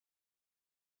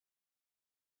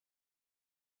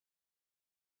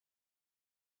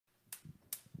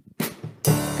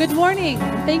Good morning.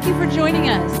 Thank you for joining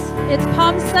us. It's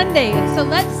Palm Sunday, so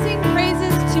let's sing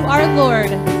praises to our Lord.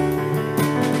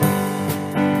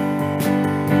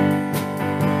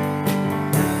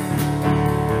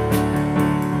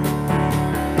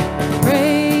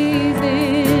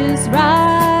 Praises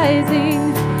rising,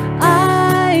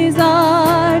 eyes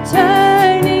are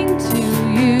turning to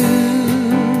you.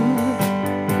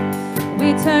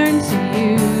 We turn to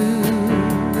you.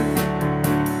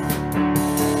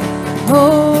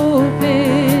 Hope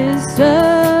is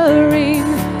stirring,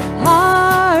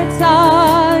 hearts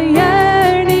are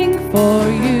yearning for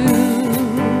you.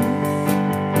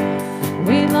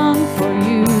 We long for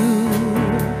you.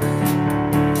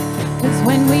 'Cause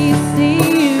when we see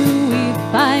you, we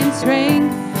find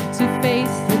strength to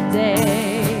face the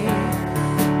day.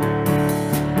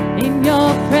 In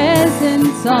your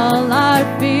presence, all our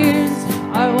fears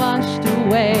are washed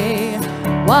away,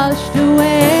 washed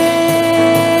away.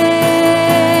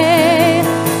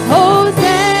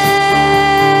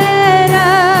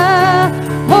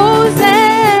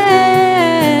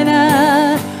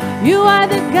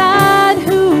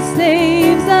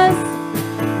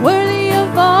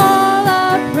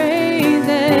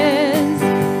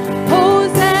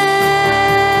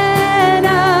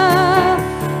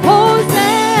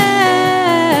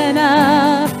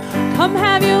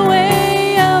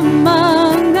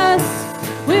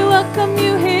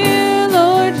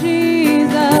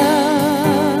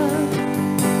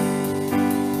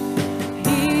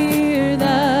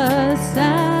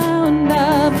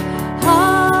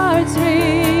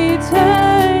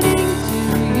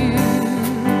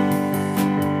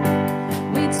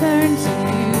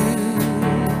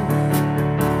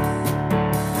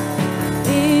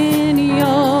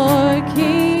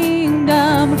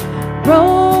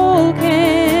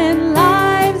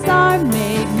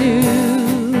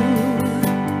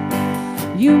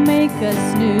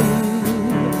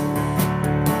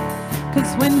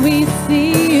 When we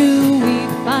see you, we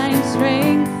find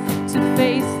strength to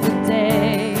face the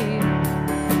day.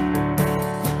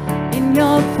 In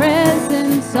your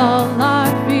presence, all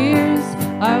our fears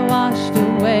are washed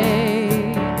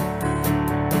away.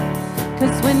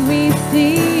 'Cause when we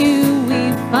see you, we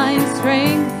find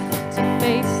strength to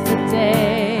face the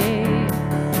day.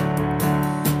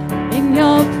 In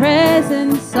your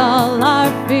presence, all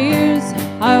our fears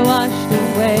are washed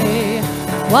away,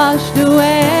 washed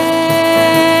away.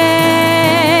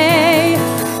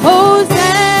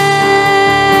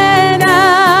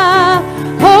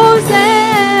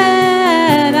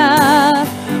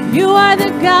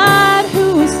 God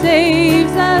who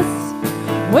saves us,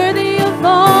 worthy of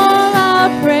all our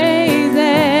praises.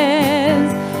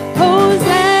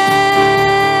 Hosanna,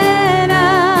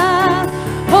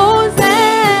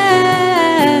 Hosanna,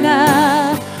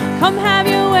 come have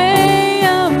your way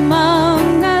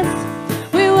among us.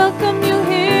 We welcome you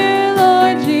here,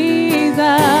 Lord Jesus.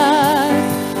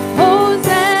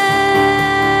 Hosanna,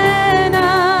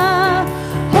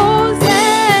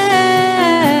 Hosanna,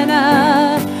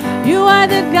 you are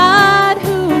the God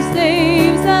who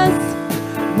saves us,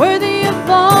 worthy of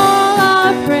all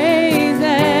our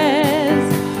praises.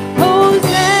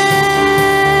 Hosanna,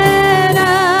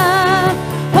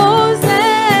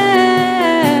 Hosanna,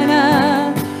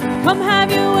 come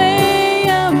have your way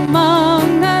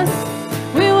among us.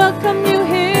 We welcome you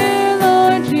here,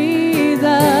 Lord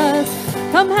Jesus.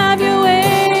 Come have your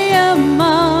way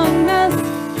among us.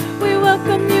 We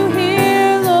welcome you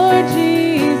here, Lord Jesus.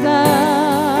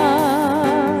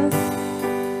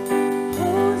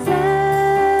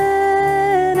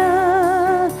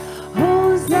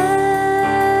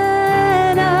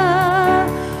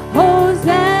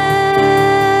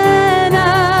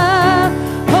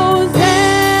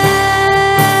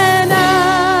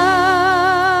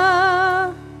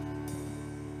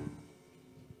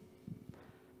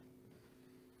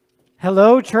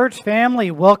 Hello, church family.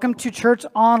 Welcome to Church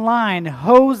Online.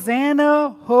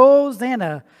 Hosanna,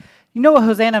 Hosanna. You know what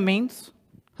Hosanna means?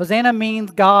 Hosanna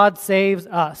means God saves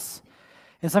us.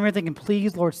 And some of you are thinking,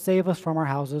 please, Lord, save us from our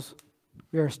houses.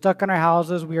 We are stuck in our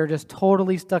houses. We are just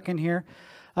totally stuck in here.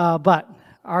 But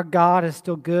our God is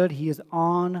still good. He is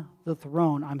on the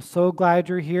throne. I'm so glad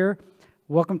you're here.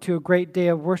 Welcome to a great day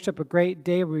of worship, a great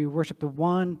day where we worship the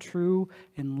one true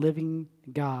and living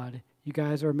God. You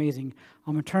guys are amazing.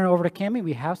 I'm going to turn it over to Cammie.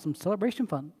 We have some celebration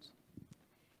funds.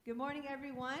 Good morning,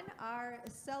 everyone. Our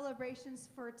celebrations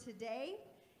for today,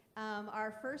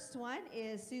 our first one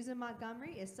is Susan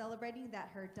Montgomery is celebrating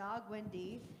that her dog,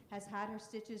 Wendy, has had her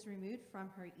stitches removed from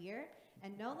her ear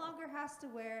and no longer has to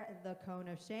wear the cone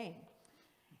of shame.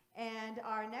 And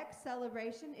our next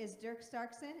celebration is Dirk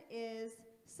Starkson is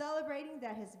celebrating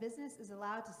that his business is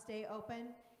allowed to stay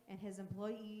open and his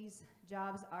employees'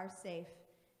 jobs are safe.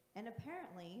 And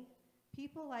apparently,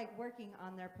 people like working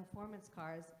on their performance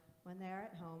cars when they're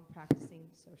at home practicing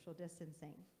social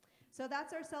distancing. So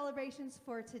that's our celebrations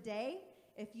for today.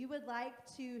 If you would like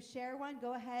to share one,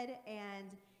 go ahead and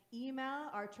email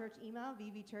our church email,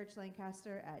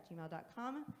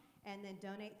 vvchurchlancaster@gmail.com, and then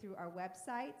donate through our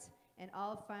website. And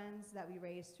all funds that we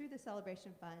raise through the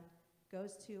Celebration Fund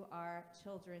goes to our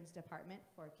children's department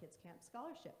for Kids Camp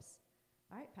scholarships.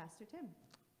 All right, Pastor Tim.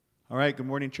 All right, good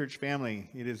morning, church family.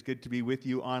 It is good to be with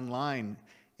you online.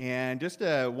 And just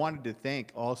wanted to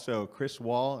thank also Chris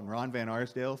Wall and Ron Van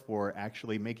Arsdale for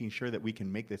actually making sure that we can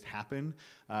make this happen.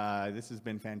 This has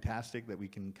been fantastic that we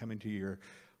can come into your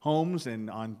homes and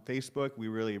on Facebook. We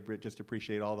really just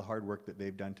appreciate all the hard work that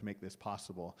they've done to make this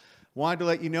possible. Wanted to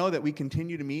let you know that we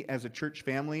continue to meet as a church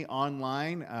family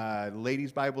online.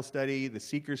 Ladies Bible Study, the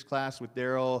Seekers class with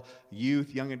Daryl,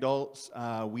 youth, young adults.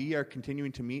 We are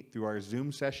continuing to meet through our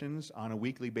Zoom sessions on a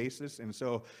weekly basis. And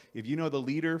so if you know the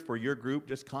leader for your group,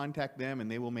 just contact them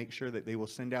and they will make sure that they will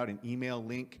send out an email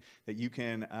link that you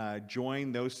can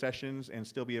join those sessions and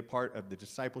still be a part of the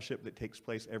discipleship that takes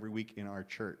place every week in our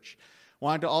church.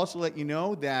 Wanted to also let you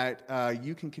know that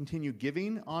you can continue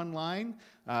giving online.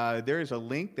 There is a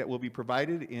link that will be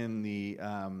provided in the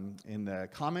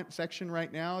comment section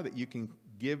right now that you can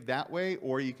give that way,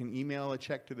 or you can email a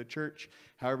check to the church.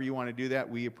 However you want to do that,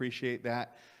 we appreciate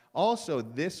that. Also,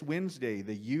 this Wednesday,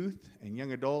 the youth and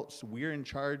young adults, we're in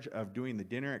charge of doing the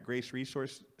dinner at Grace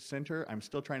Resource Center. I'm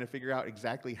still trying to figure out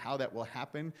exactly how that will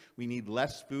happen. We need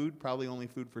less food, probably only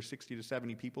food for 60 to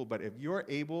 70 people, but if you're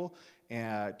able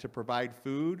to provide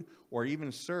food or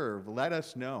even serve, let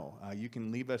us know. You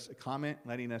can leave us a comment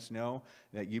letting us know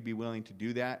that you'd be willing to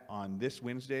do that on this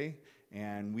Wednesday,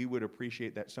 and we would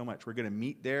appreciate that so much. We're going to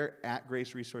meet there at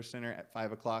Grace Resource Center at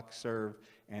 5 o'clock, serve,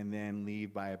 and then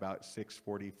leave by about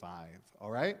 6:45. All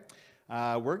right?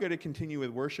 We're going to continue with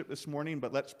worship this morning,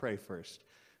 but let's pray first.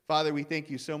 Father, we thank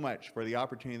you so much for the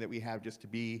opportunity that we have just to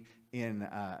be in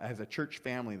as a church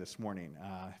family this morning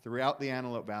throughout the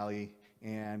Antelope Valley,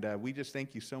 and we just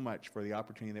thank you so much for the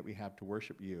opportunity that we have to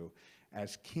worship you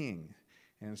as King.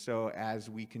 And so as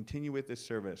we continue with this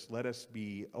service, let us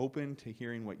be open to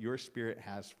hearing what your Spirit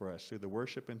has for us through the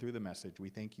worship and through the message. We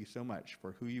thank you so much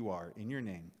for who you are. In your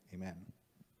name, amen.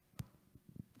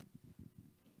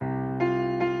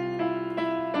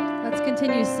 Let's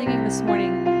continue singing this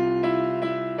morning.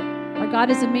 Our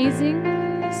God is amazing,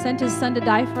 sent his Son to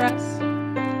die for us,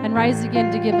 and rise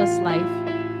again to give us life.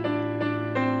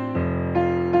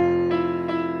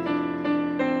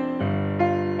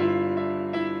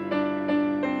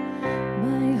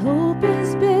 My hope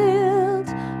is built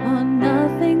on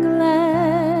nothing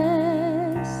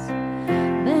less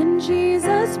than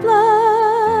Jesus'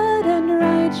 blood and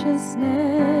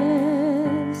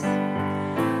righteousness.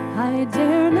 I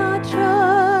dare not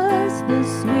trust the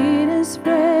sweetest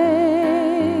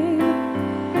frame,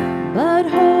 but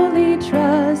wholly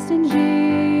trust in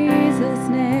Jesus'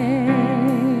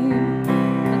 name.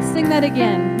 Let's sing that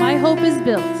again. My hope is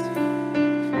built.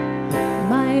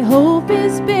 My hope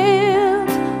is built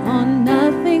on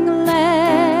nothing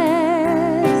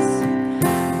less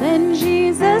than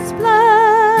Jesus'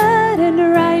 blood and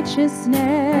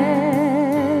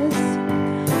righteousness.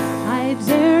 I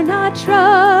dare not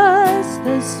trust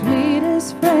the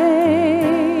sweetest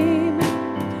frame,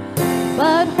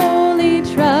 but wholly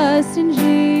trust in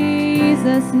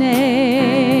Jesus'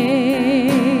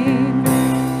 name.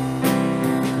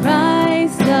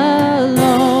 Christ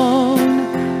alone,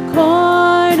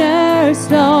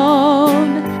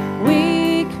 cornerstone,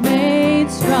 weak made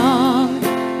strong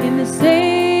in the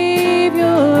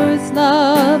Savior's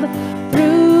love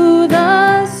through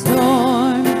the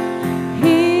storm.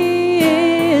 He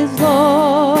is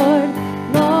Lord,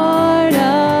 Lord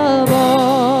of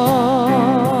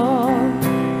all.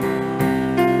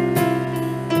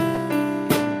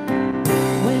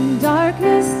 When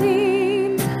darkness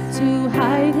seems to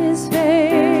hide his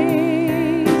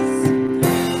face,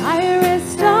 I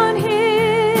rest on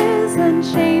his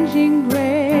unchanging grace.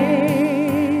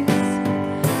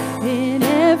 In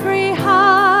every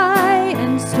high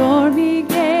and stormy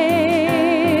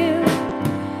gale,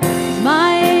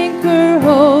 my anchor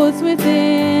holds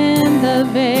within the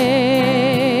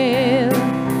veil.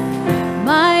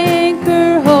 My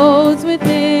anchor holds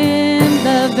within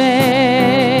the veil.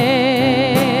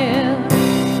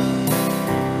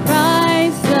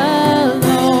 Christ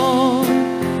alone,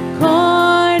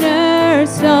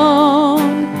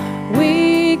 cornerstone,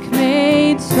 weak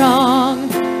made strong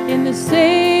in the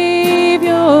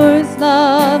Savior's love.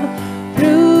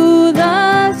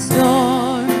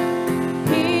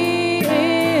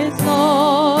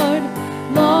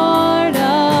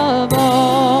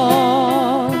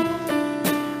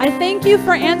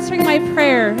 for answering my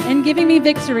prayer and giving me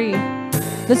victory.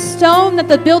 The stone that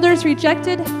the builders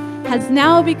rejected has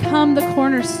now become the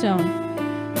cornerstone.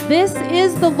 This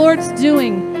is the Lord's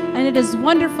doing, and it is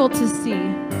wonderful to see.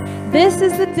 This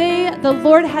is the day the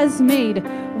Lord has made.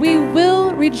 We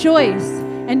will rejoice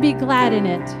and be glad in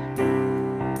it.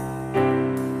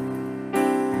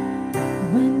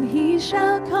 When he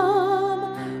shall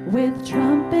come with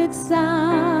trumpet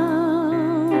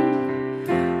sound,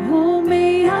 oh,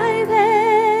 may I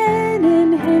then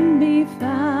in him be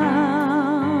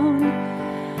found,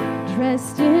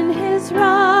 dressed in his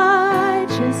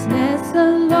righteousness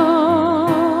alone,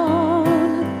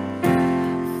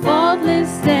 faultless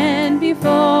stand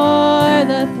before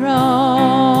the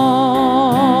throne.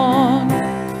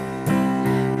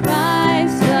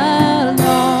 Christ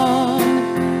alone,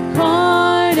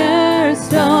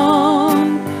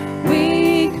 cornerstone,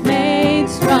 weak made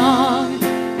strong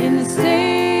in the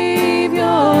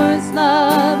Savior's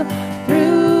love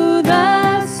through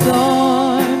the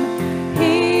storm.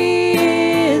 He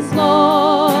is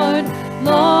Lord,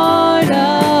 Lord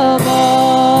of all.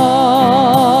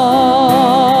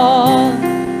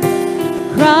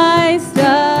 Christ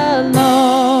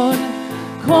alone,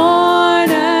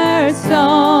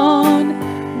 cornerstone,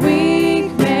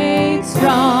 weak made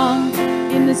strong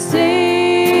in the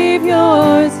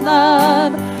Savior's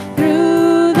love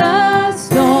through the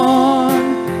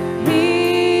storm.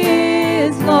 He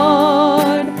is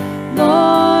Lord,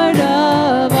 Lord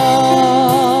of all.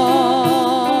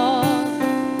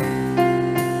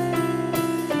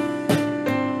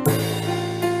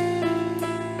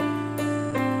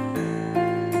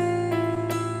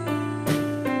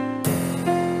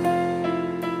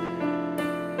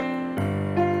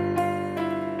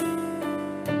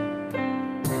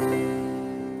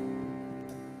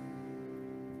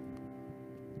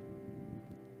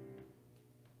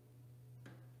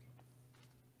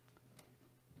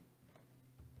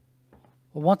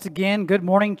 Well, once again, good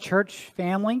morning, church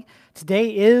family.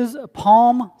 Today is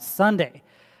Palm Sunday.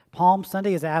 Palm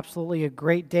Sunday is absolutely a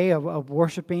great day of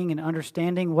worshiping and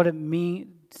understanding what it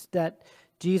means that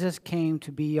Jesus came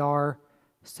to be our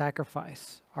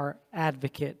sacrifice, our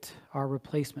advocate, our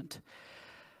replacement.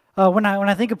 When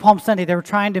I think of Palm Sunday, they were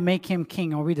trying to make him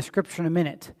king. I'll read the scripture in a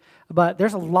minute. But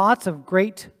there's lots of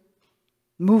great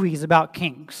movies about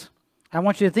kings. I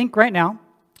want you to think right now,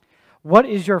 what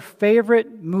is your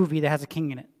favorite movie that has a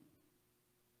king in it?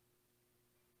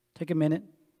 Take a minute,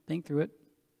 think through it.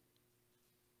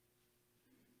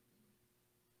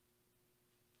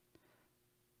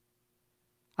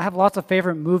 I have lots of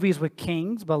favorite movies with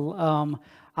kings, but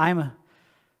I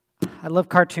love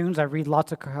cartoons. I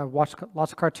watch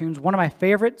lots of cartoons. One of my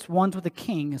favorites ones with a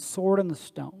king is Sword in the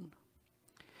Stone.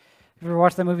 Have you ever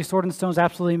watched that movie? Sword in the Stone is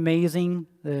absolutely amazing.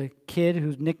 The kid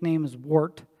whose nickname is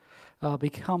Wart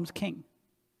becomes king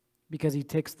because he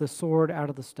takes the sword out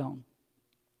of the stone.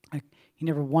 He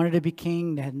never wanted to be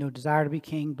king, had no desire to be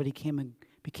king, but he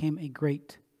became a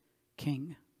great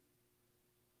king.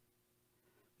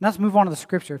 Now let's move on to the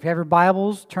scripture. If you have your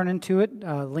Bibles, turn into it.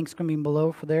 The link's going to be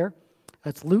below for there.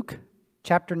 It's Luke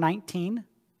chapter 19,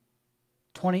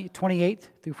 28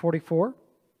 through 44.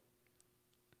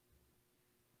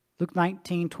 Luke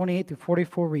 19, 28 through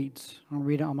 44 reads. I'll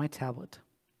read it on my tablet.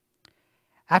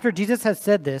 After Jesus had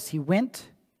said this, he went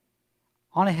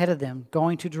on ahead of them,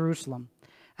 going to Jerusalem.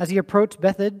 As he approached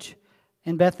Bethphage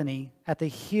and Bethany at the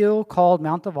hill called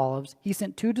Mount of Olives, he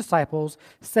sent 2 disciples,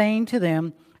 saying to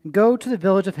them, "Go to the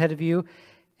village ahead of you,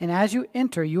 and as you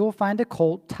enter, you will find a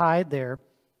colt tied there,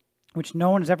 which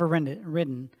no one has ever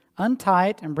ridden. Untie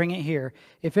it and bring it here.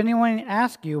 If anyone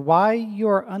asks you why you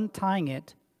are untying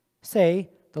it, say,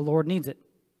 'The Lord needs it.'"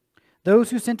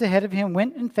 Those who sent ahead of him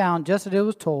went and found just as it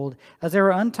was told. As they were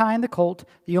untying the colt,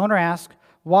 the owner asked,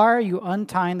 "Why are you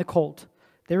untying the colt?"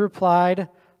 They replied,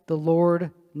 "The Lord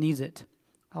needs it."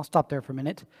 I'll stop there for a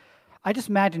minute. I just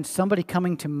imagine somebody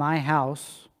coming to my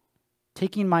house,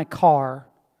 taking my car,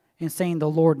 and saying, "The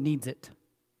Lord needs it."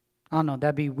 I don't know,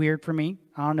 that'd be weird for me.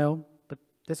 I don't know, but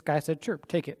this guy said, "Sure,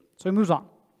 take it." So he moves on.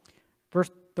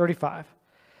 Verse 35.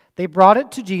 They brought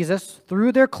it to Jesus,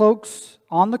 threw their cloaks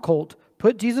on the colt,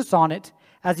 put Jesus on it.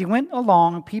 As he went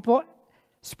along, people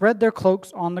spread their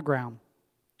cloaks on the ground.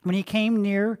 When he came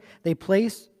near the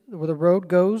place where the road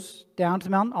goes down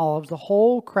to Mount Olives, the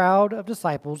whole crowd of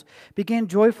disciples began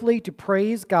joyfully to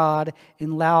praise God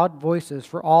in loud voices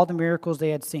for all the miracles they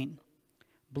had seen.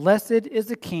 "Blessed is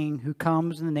the King who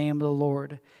comes in the name of the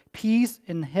Lord. Peace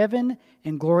in heaven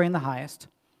and glory in the highest."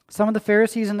 Some of the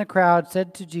Pharisees in the crowd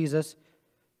said to Jesus,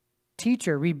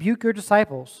 "Teacher, rebuke your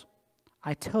disciples."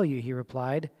 "I tell you," he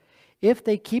replied, "if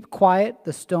they keep quiet,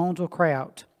 the stones will cry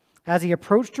out." As he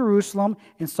approached Jerusalem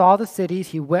and saw the cities,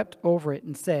 he wept over it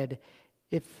and said,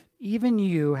 "If even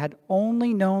you had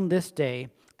only known this day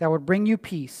that would bring you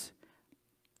peace,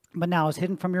 but now is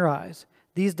hidden from your eyes.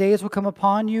 These days will come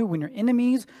upon you when your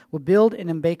enemies will build an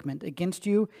embankment against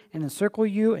you and encircle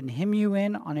you and hem you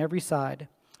in on every side.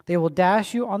 They will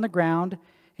dash you on the ground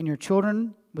and your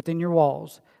children within your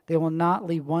walls. They will not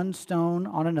leave one stone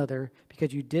on another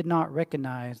because you did not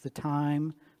recognize the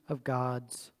time of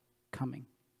God's coming."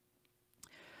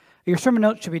 Your sermon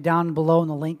notes should be down below in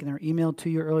the link, and they're emailed to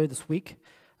you earlier this week.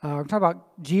 We're talking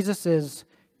about Jesus as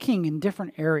king in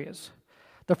different areas.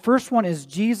 The first one is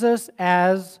Jesus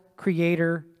as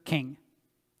creator king.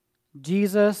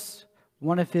 Jesus,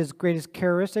 one of his greatest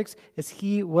characteristics is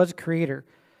he was creator.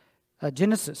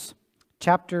 Genesis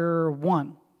chapter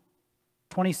 1,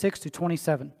 26 to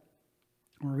 27.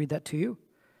 I'm going to read that to you.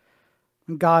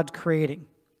 When God's creating.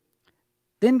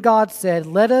 Then God said,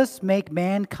 "Let us make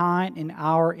mankind in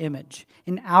our image,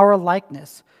 in our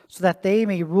likeness, so that they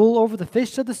may rule over the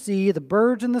fish of the sea, the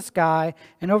birds in the sky,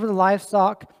 and over the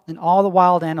livestock and all the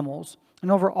wild animals,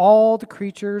 and over all the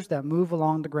creatures that move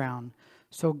along the ground."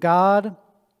 So God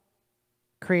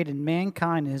created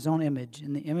mankind in his own image.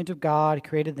 In the image of God, he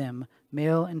created them.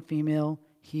 Male and female,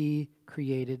 he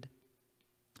created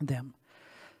them.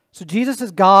 So Jesus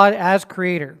is God as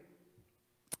creator.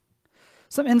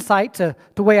 Some insight to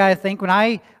the way I think. When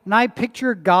I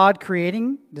picture God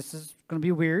creating, this is going to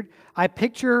be weird, I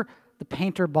picture the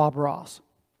painter Bob Ross.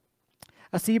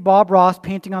 I see Bob Ross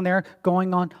painting on there,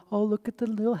 going on, "Oh, look at the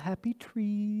little happy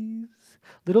trees,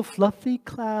 little fluffy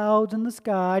clouds in the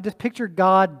sky." I just picture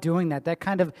God doing that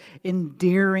kind of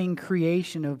endearing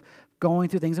creation of going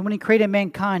through things. And when he created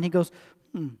mankind, he goes,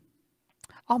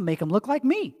 "I'll make them look like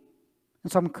me."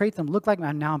 And so I'm going to create them look like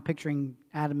me. Now I'm picturing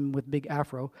Adam with big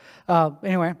afro.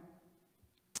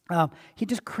 He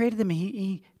just created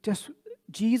them.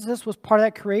 Jesus was part of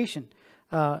that creation.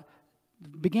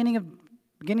 Beginning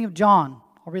of John.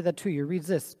 I'll read that to you. It reads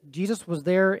this. Jesus was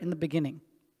there in the beginning.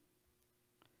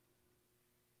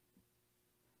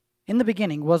 In the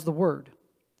beginning was the Word,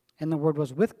 and the Word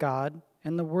was with God,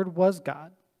 and the Word was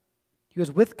God. He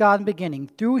was with God in the beginning.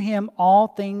 Through him all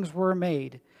things were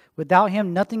made. Without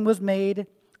him nothing was made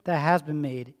that has been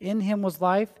made. In him was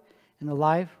life, and the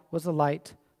life was the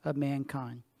light of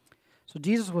mankind. So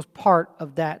Jesus was part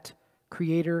of that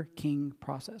creator-king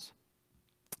process.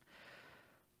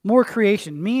 More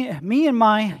creation. Me and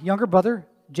my younger brother,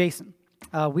 Jason,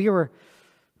 we were,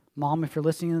 Mom, if you're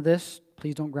listening to this,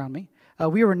 please don't ground me.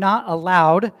 We were not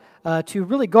allowed to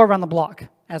really go around the block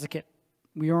as a kid.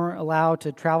 We weren't allowed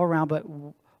to travel around, but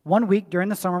one week during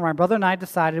the summer, my brother and I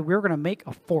decided we were going to make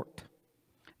a fort.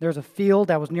 There was a field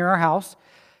that was near our house.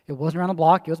 It wasn't around the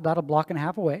block. It was about a block and a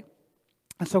half away.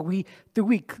 And so we,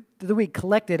 through the week,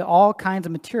 collected all kinds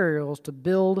of materials to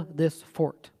build this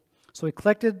fort. So we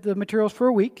collected the materials for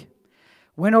a week,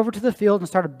 went over to the field and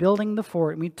started building the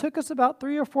fort. And it took us about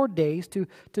 3 or 4 days to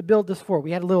build this fort.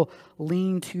 We had a little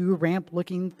lean-to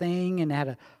ramp-looking thing and had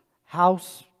a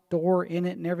house door in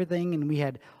it and everything, and we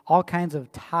had all kinds of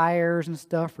tires and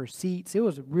stuff for seats. It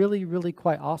was really, really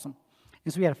quite awesome.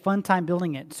 And so we had a fun time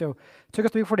building it. So it took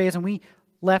us 3 or 4 days, and we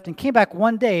left and came back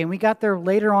one day, and we got there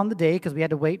later on the day because we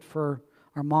had to wait for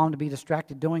our mom to be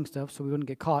distracted doing stuff so we wouldn't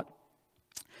get caught.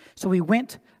 So we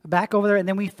went back over there, and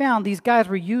then we found these guys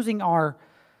were using our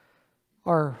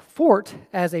fort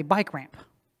as a bike ramp.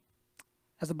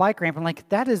 I'm like,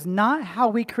 that is not how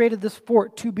we created this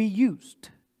fort to be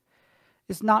used.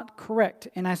 It's not correct.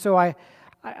 And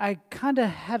I kind of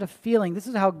had a feeling this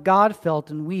is how God felt,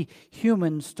 and we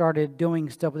humans started doing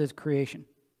stuff with his creation.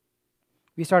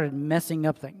 We started messing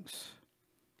up things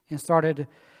and started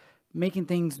making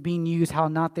things being used how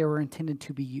not they were intended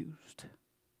to be used.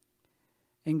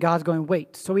 And God's going,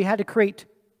 wait. So we had to create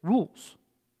rules.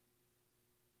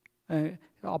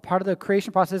 Part of the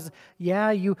creation process is,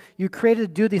 you created to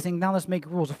do these things, now let's make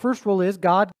rules. The first rule is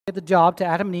God gave the job to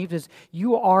Adam and Eve is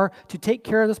you are to take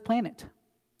care of this planet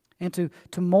and to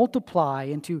multiply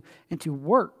and to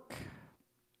work.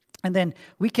 And then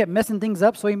we kept messing things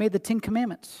up, so he made the 10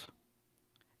 Commandments.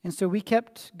 And so we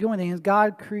kept going things.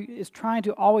 God is trying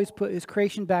to always put his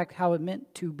creation back how it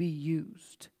meant to be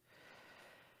used.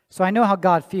 So I know how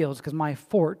God feels because my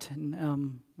fort,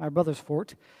 and my brother's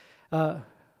fort,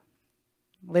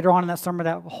 later on in that summer,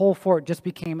 that whole fort just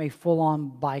became a full-on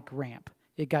bike ramp.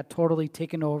 It got totally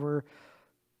taken over,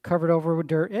 covered over with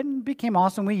dirt. It became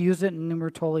awesome. We used it, and we were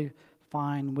totally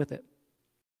fine with it.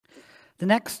 The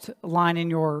next line in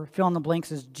your fill in the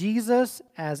blanks is Jesus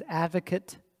as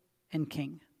advocate and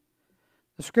king.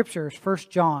 The scripture is 1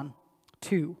 John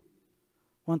 2,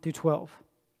 1 through 12.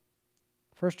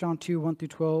 1 John 2, 1 through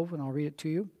 12, and I'll read it to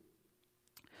you.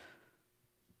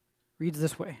 Reads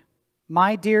this way.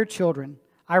 My dear children,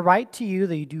 I write to you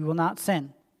that you will not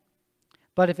sin.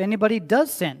 But if anybody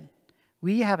does sin,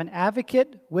 we have an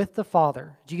advocate with the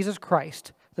Father, Jesus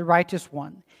Christ, the righteous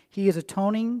one. He is the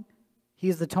atoning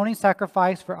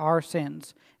sacrifice for our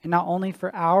sins, and not only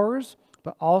for ours,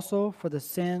 but also for the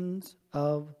sins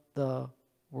of the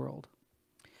world.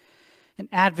 An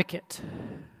advocate.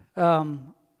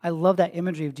 I love that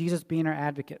imagery of Jesus being our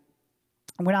advocate.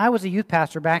 When I was a youth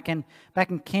pastor back in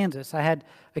Kansas, I had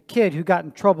a kid who got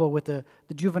in trouble with the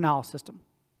juvenile system.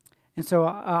 And so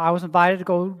I was invited to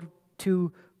go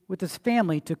with his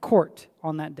family to court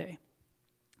on that day.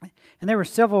 And there were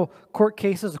several court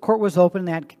cases. The court was open.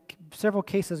 They had several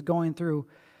cases going through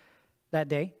that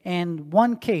day. And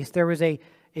one case, there was a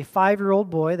 5-year-old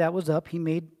boy that was up. He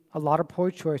made a lot of poor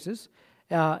choices.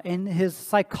 And his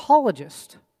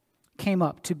psychologist came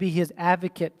up to be his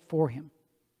advocate for him.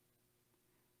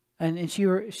 And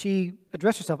she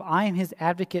addressed herself, I am his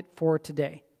advocate for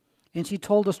today. And she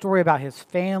told a story about his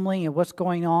family and what's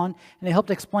going on, and it helped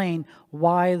explain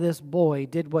why this boy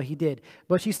did what he did.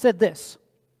 But she said this,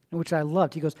 which I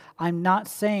loved. He goes, I'm not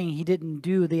saying he didn't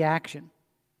do the action.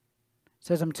 It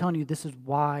says, I'm telling you, this is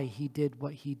why he did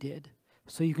what he did,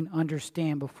 so you can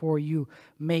understand before you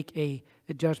make a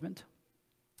judgment.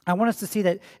 I want us to see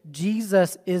that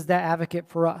Jesus is that advocate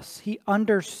for us. He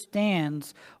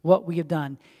understands what we have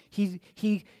done.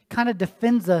 He kind of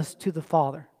defends us to the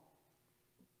Father.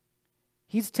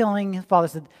 He's telling his Father,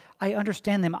 said, I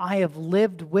understand them. I have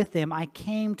lived with them. I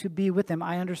came to be with them.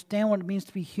 I understand what it means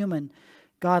to be human.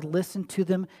 God, listen to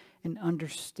them and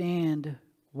understand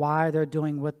why they're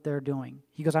doing what they're doing.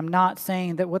 He goes, I'm not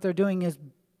saying that what they're doing is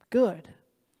good,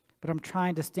 but I'm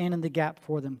trying to stand in the gap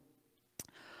for them.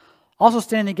 Also,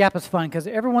 standing in the gap is fun because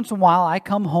every once in a while I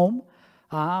come home,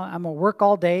 I'm at work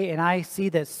all day, and I see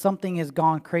that something has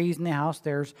gone crazy in the house.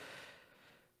 There's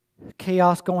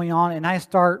chaos going on, and I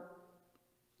start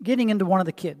getting into one of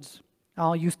the kids.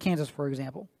 I'll use Kansas, for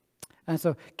example. And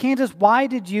so, Kansas, why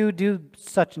did you do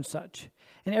such and such?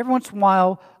 And every once in a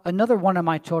while, another one of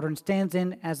my children stands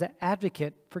in as an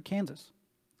advocate for Kansas.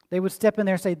 They would step in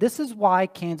there and say, this is why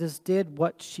Kansas did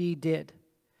what she did.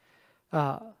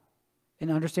 And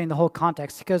understand the whole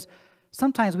context, because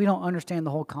sometimes we don't understand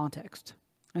the whole context.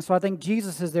 And so I think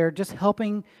Jesus is there just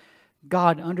helping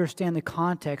God understand the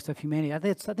context of humanity. I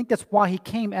think that's why he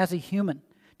came as a human,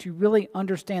 to really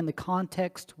understand the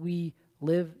context we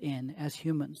live in as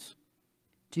humans.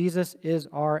 Jesus is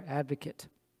our advocate.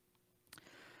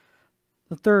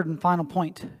 The third and final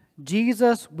point,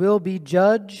 Jesus will be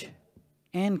judge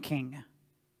and king.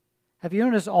 Have you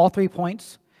noticed all 3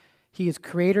 points? He is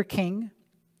creator king,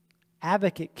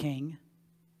 advocate king,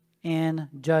 and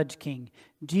judge king.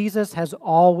 Jesus has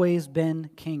always been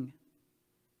king.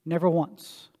 Never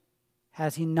once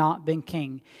has he not been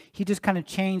king. He just kind of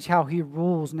changed how he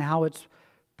rules and how it's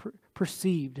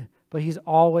perceived, but he's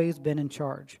always been in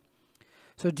charge.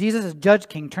 So Jesus is judge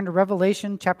king. Turn to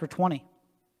Revelation chapter 20.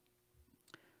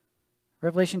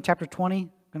 Revelation chapter 20, I'm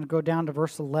going to go down to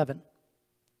verse 11.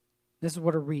 This is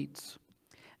what it reads.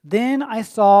 Then I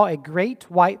saw a great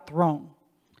white throne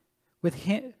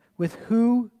with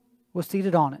who was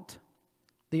seated on it,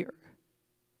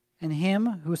 and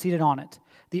him who was seated on it.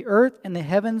 The earth and the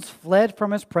heavens fled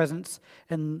from his presence,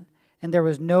 and there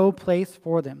was no place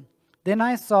for them. Then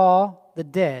I saw the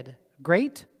dead,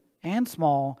 great and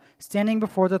small, standing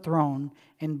before the throne,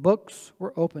 and books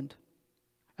were opened.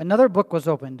 Another book was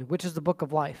opened, which is the book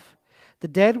of life. The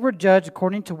dead were judged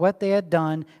according to what they had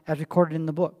done, as recorded in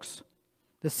the books.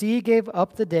 The sea gave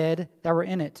up the dead that were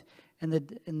in it, and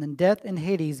then death and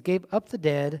Hades gave up the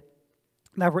dead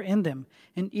that were in them,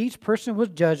 and each person was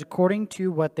judged according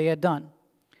to what they had done.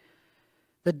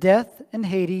 The death and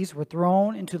Hades were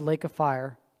thrown into the lake of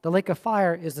fire. The lake of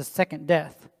fire is the second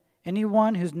death.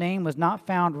 Anyone whose name was not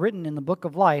found written in the book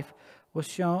of life was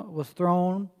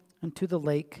thrown into the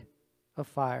lake of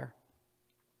fire.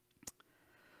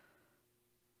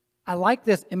 I like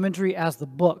this imagery as the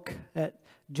book that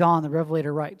John the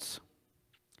Revelator writes.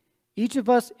 Each of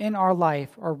us in our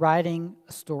life are writing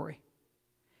a story.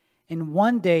 And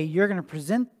one day you're going to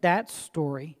present that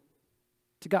story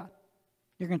to God.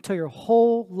 You're going to tell your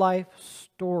whole life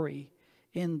story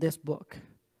in this book.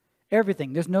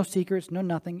 Everything. There's no secrets, no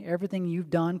nothing. Everything you've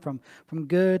done from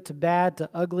good to bad to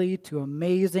ugly to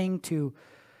amazing to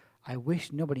I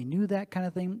wish nobody knew that kind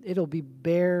of thing. It'll be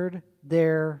bared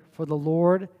there for the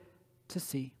Lord to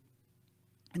see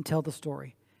and tell the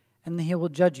story. And then he will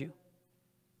judge you.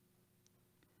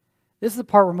 This is the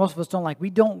part where most of us don't like. We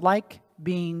don't like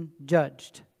being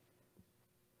judged.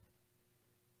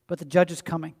 but the judge is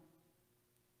coming.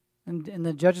 And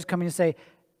the judge is coming to say,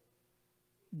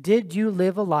 did you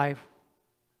live a life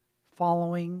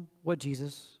following what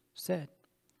Jesus said?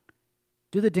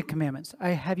 Do the 10 commandments.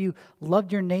 Have you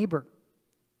loved your neighbor?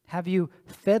 Have you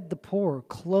fed the poor,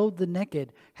 clothed the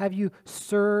naked? Have you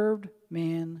served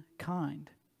mankind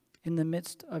in the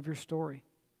midst of your story?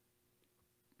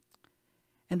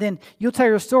 And then you'll tell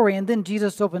your story, and then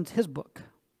Jesus opens his book.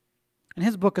 And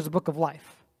his book is a book of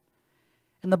life.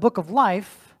 And the book of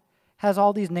life has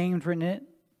all these names written in it.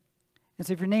 And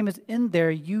so if your name is in there,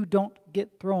 you don't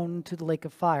get thrown into the lake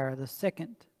of fire, the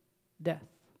second death.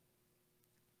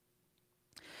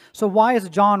 So why is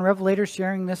John Revelator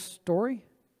sharing this story?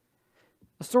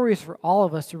 The story is for all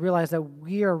of us to realize that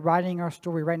we are writing our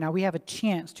story right now. We have a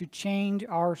chance to change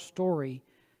our story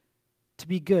to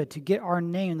be good, to get our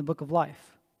name in the book of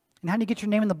life. And how do you get your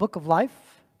name in the book of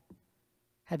life?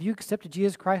 Have you accepted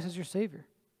Jesus Christ as your Savior?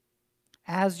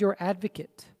 As your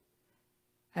advocate?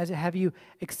 Have you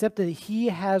accepted that He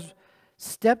has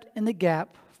stepped in the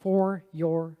gap for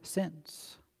your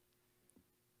sins?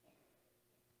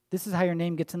 This is how your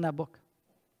name gets in that book.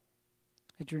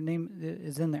 That your name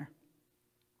is in there.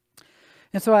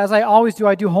 And so as I always do,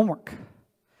 I do homework.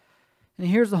 And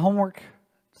here's the homework.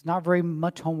 It's not very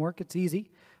much homework. It's easy.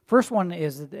 First one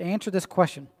is to answer this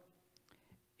question.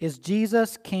 Is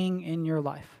Jesus king in your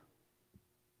life?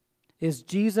 Is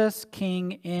Jesus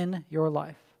king in your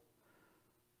life?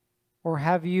 Or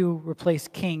have you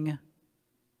replaced king,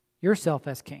 yourself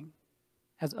as king,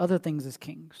 as other things as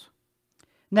kings?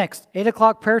 Next, 8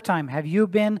 o'clock prayer time. Have you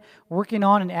been working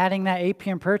on and adding that 8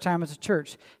 p.m. prayer time as a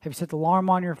church? Have you set the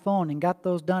alarm on your phone and got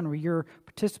those done where you're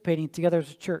participating together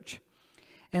as a church?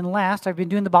 And last, I've been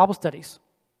doing the Bible studies.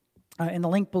 In the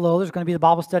link below, there's going to be the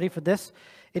Bible study for this.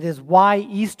 It is Why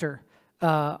Easter.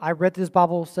 I read this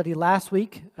Bible study last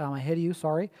week. Ahead of you,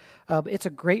 sorry. But it's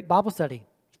a great Bible study.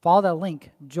 Follow that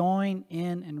link. Join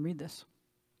in and read this.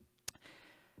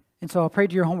 And so I'll pray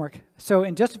to your homework. So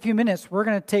in just a few minutes, we're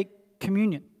going to take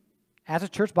communion as a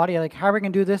church body. Like, how are we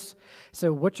going to do this?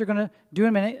 So what you're going to do in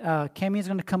a minute, Cammie is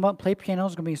going to come up, play piano.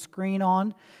 There's going to be a screen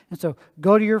on. And so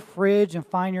go to your fridge and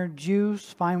find your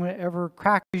juice, find whatever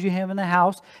crackers you have in the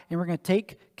house, and we're going to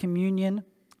take communion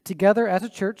together as a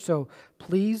church. So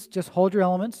please just hold your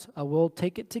elements. We'll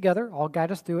take it together. I'll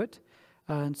guide us through it.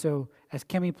 And so as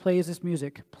Cammie plays this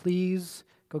music, please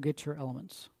go get your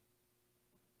elements.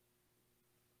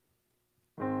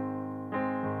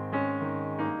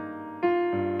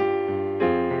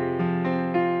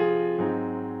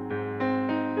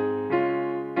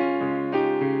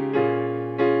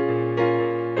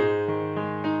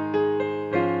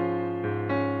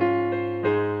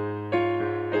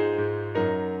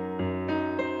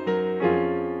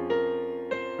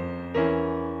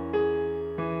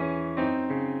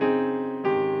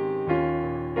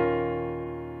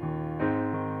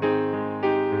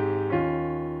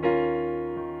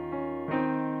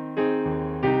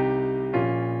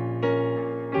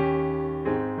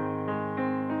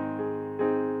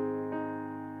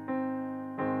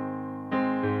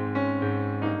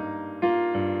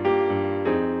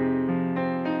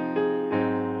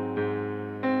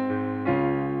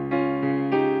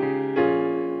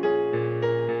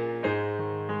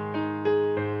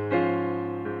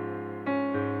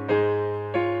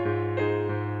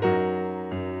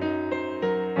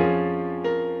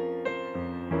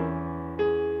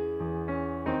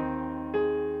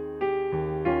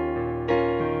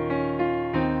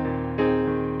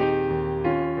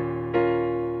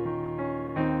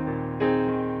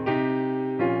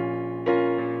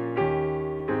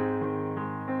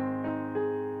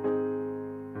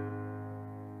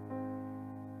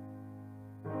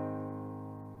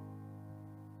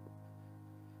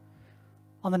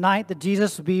 On the night that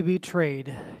Jesus would be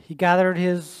betrayed, he gathered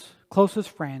his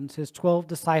closest friends, his 12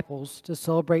 disciples, to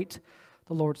celebrate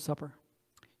the Lord's Supper.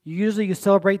 Usually you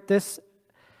celebrate this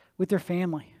with your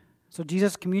family. So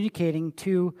Jesus communicating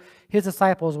to his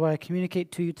disciples what I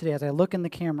communicate to you today. As I look in the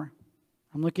camera,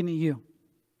 I'm looking at you.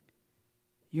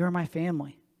 You are my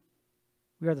family.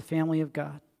 We are the family of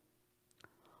God.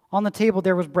 On the table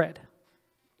there was bread.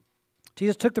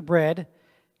 Jesus took the bread,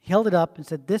 held it up, and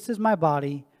said, "This is my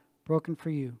body, broken for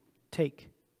you.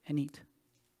 Take and eat."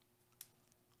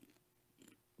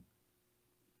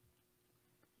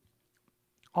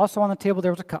 Also on the table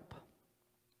there was a cup.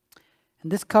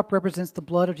 And this cup represents the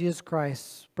blood of Jesus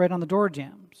Christ spread on the door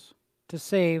jambs to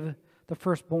save the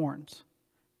firstborns.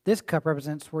 This cup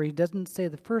represents where he doesn't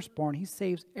save the firstborn, he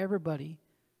saves everybody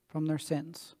from their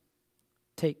sins.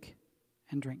 Take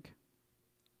and drink.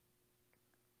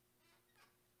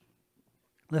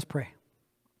 Let's pray.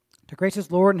 Dear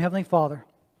gracious Lord and Heavenly Father,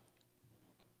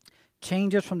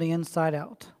 Change us from the inside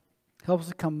out. Help us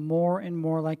become more and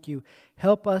more like you.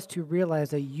 Help us to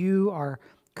realize that you are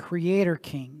Creator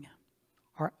King,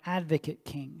 our Advocate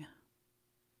King,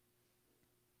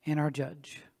 and our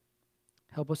Judge.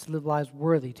 Help us to live lives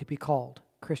worthy to be called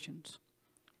Christians.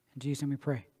 In Jesus' name we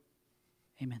pray.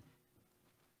 Amen.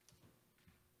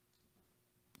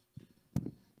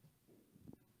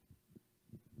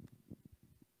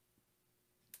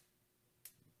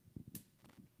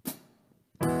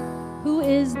 Who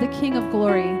is the King of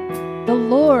glory? The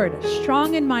Lord,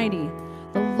 strong and mighty,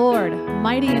 the Lord,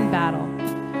 mighty in battle.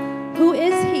 Who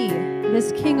is he,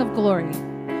 this King of glory?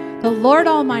 The Lord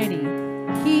Almighty,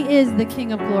 he is the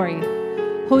King of glory.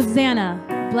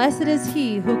 Hosanna, blessed is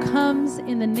he who comes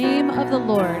in the name of the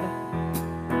Lord.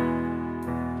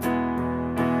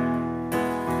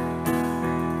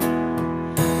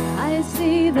 I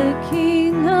see the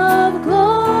King of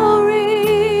glory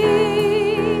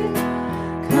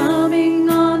coming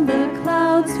on the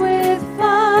clouds with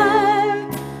fire.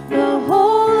 The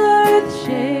whole earth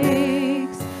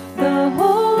shakes, the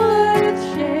whole earth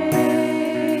shakes.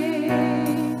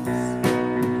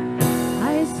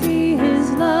 I see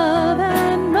his love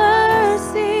and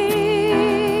mercy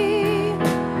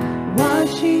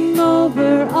washing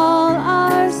over all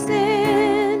our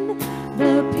sin.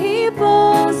 The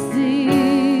people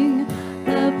sing,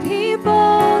 the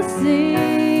people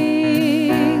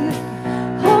sing.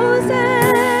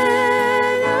 Hosanna,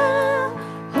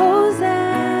 Hosanna,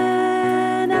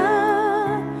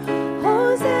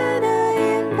 Hosanna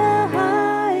in the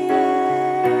highest.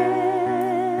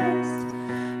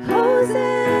 Hosanna,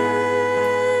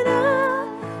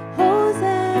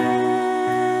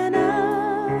 Hosanna,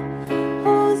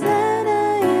 Hosanna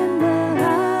in the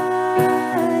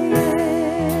highest.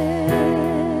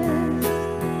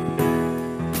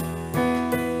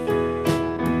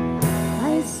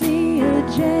 I see a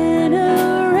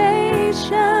generation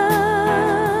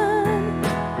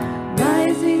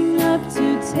rising up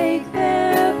to take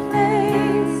their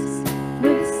place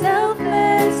with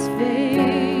selfless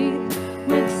faith,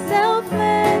 with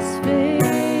selfless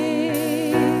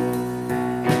faith.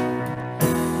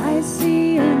 I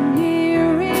see a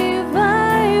near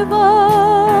revival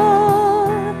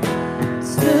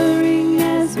stirring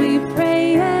as we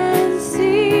pray and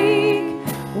seek.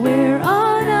 We're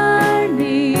on our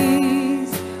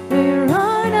knees, we're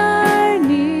on our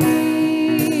knees.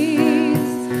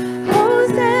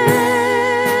 Hosanna,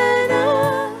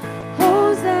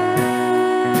 Hosanna,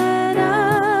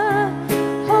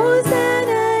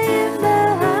 Hosanna in the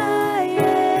highest.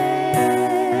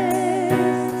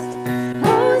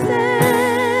 Hosanna,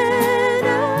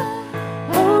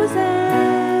 Hosanna,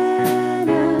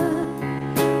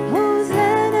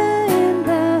 Hosanna in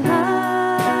the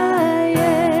highest.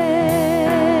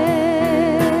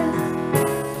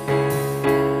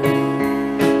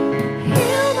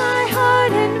 Heal my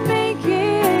heart and make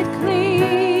it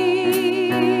clean.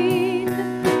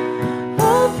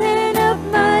 Open up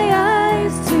my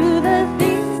eyes to the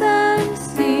things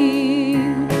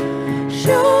unseen.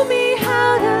 Show me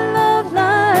how to love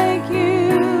like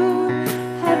you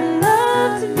have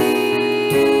loved me.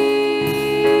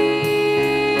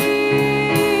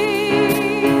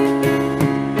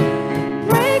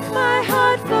 Break my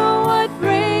heart for what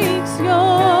breaks yours.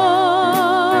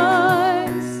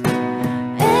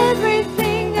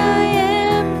 Everything I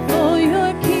am for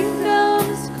your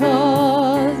kingdom's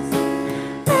cause.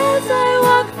 As I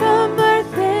walk from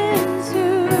earth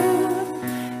into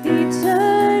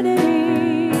eternity.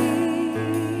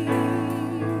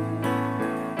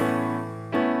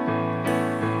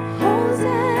 Hosanna,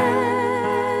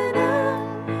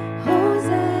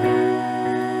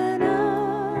 Hosanna,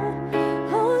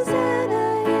 Hosanna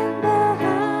in the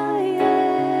highest.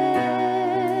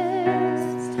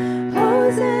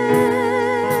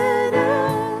 Hosanna,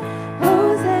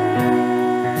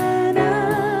 Hosanna,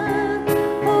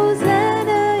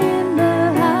 Hosanna in the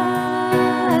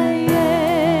highest.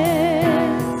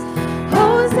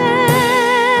 Hosanna,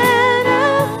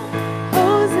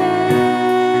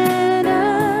 Hosanna,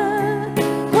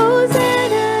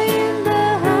 Hosanna in the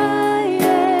highest.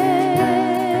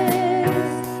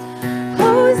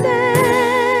 Hosanna,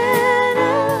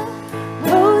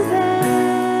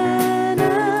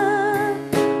 Hosanna,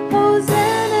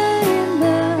 Hosanna in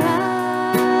the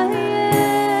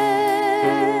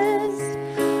highest.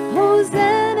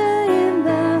 Hosanna in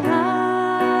the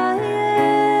highest.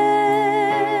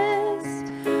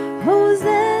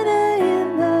 Hosanna in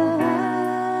the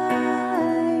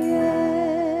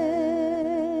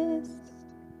highest.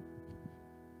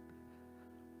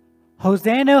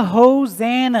 Hosanna,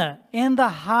 Hosanna in the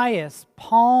highest.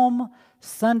 Palm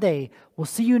Sunday. We'll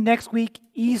see you next week,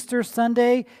 Easter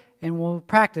Sunday, and we'll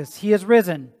practice. He is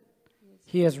risen.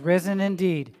 He is risen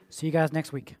indeed. See you guys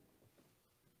next week.